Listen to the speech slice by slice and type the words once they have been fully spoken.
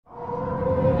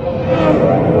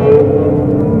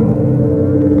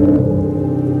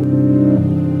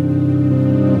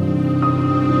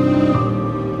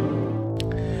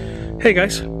Hey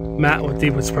guys, Matt with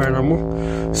Bigfoot's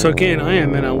Paranormal. So again, I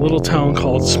am in a little town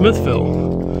called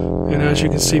Smithville, and as you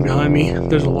can see behind me,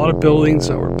 there's a lot of buildings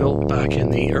that were built back in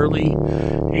the late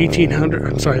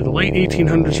 1800s,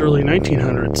 early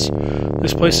 1900s.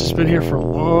 This place has been here for a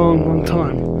long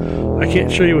time. I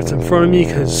can't show you what's in front of me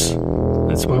because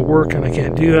it's my work and I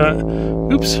can't do that.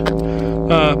 Oops.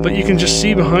 But you can just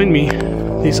see behind me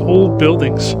these old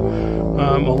buildings.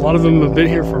 A lot of them have been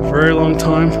here for a very long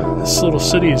time. This little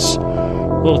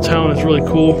town is really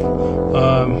cool.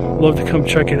 Love to come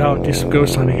check it out and do some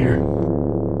ghost hunting here.